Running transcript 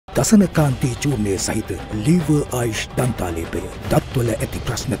දසන කාන්ති චූර්ණය සහිත ලීවර් ආයුෂ් දන්තාලේපය දත්වල ඇති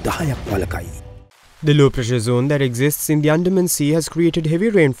ප්‍රශ්න 10ක් වළකයි. The low pressure zone that exists in the Andaman Sea has created heavy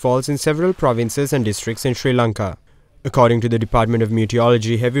rainfalls in several provinces and districts in Sri Lanka. According to the Department of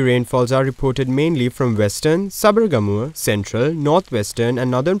Meteorology, heavy rainfalls are reported mainly from western, Sabaragamuwa, central, northwestern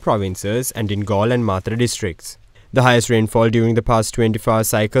and northern provinces and in Galle and Matra districts. The highest rainfall during the past 24-hour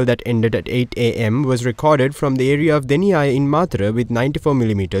cycle that ended at 8 am was recorded from the area of Deniyaya in Matra with 94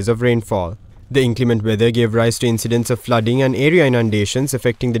 millimeters of rainfall. The inclement weather gave rise to incidents of flooding and area inundations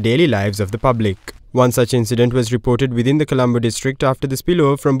affecting the daily lives of the public. One such incident was reported within the Colombo district after the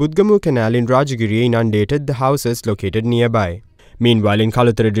spillover from Budgamu Canal in Rajagiri inundated the houses located nearby. Meanwhile, in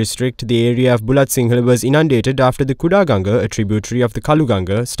Kalutara district, the area of Bulat Sinhala was inundated after the Kudaganga, a tributary of the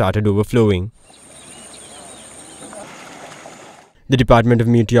Kaluganga, started overflowing. The Department of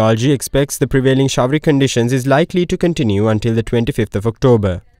Meteorology expects the prevailing showery conditions is likely to continue until the 25th of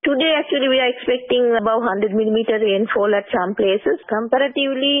October. Today actually we are expecting about 100 millimeter rainfall at some places.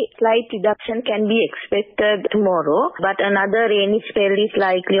 Comparatively, slight reduction can be expected tomorrow, but another rainy spell is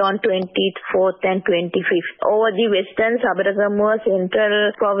likely on 24th and 25th over the western Sabaragamuwa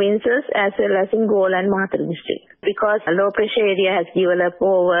central provinces as well as in Galle and Matra district. Because a low pressure area has developed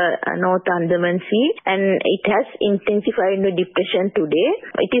over North Andaman Sea and it has intensified into depression today.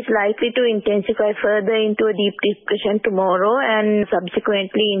 It is likely to intensify further into a deep depression tomorrow and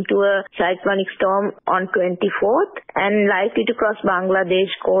subsequently into a cyclonic storm on 24th and likely to cross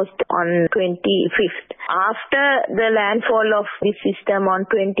Bangladesh coast on 25th. After the landfall of this system on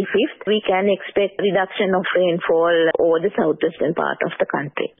 25th, we can expect reduction of rainfall over the southwestern part of the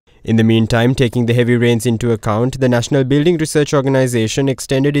country. In the meantime, taking the heavy rains into account, the National Building Research Organisation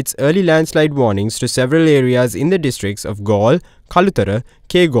extended its early landslide warnings to several areas in the districts of Galle, Kalutara,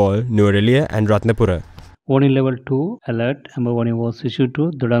 Galle, Nuwara and Ratnapura. Warning level 2 alert amber warning was issued to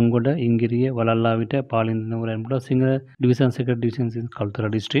Dodangoda, Ingiriya, Walallavita, Palindanura and Singra Division Secretary Divisions in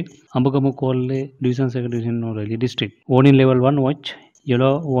Kalutara district, Ambagamu Kolle Division Secretary Division in Norelli district. Warning level 1 watch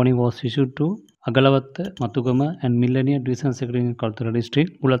yellow warning was issued to Agalawatta, Matugama and Millennia Division Secretary in Kalutara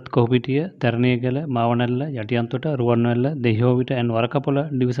district, Ulat Kohopitiya, Tharanegala, Mavanalla, Yatiyantota, Ruvanalla, Dehovita and Varakapola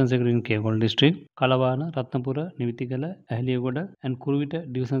Division Secretary in Galle district, Kalavana, Ratnapura, Nivitigala, Ahliyagoda and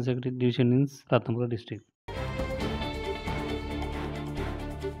Kuruvita Division Secretary Division in Ratnapura district.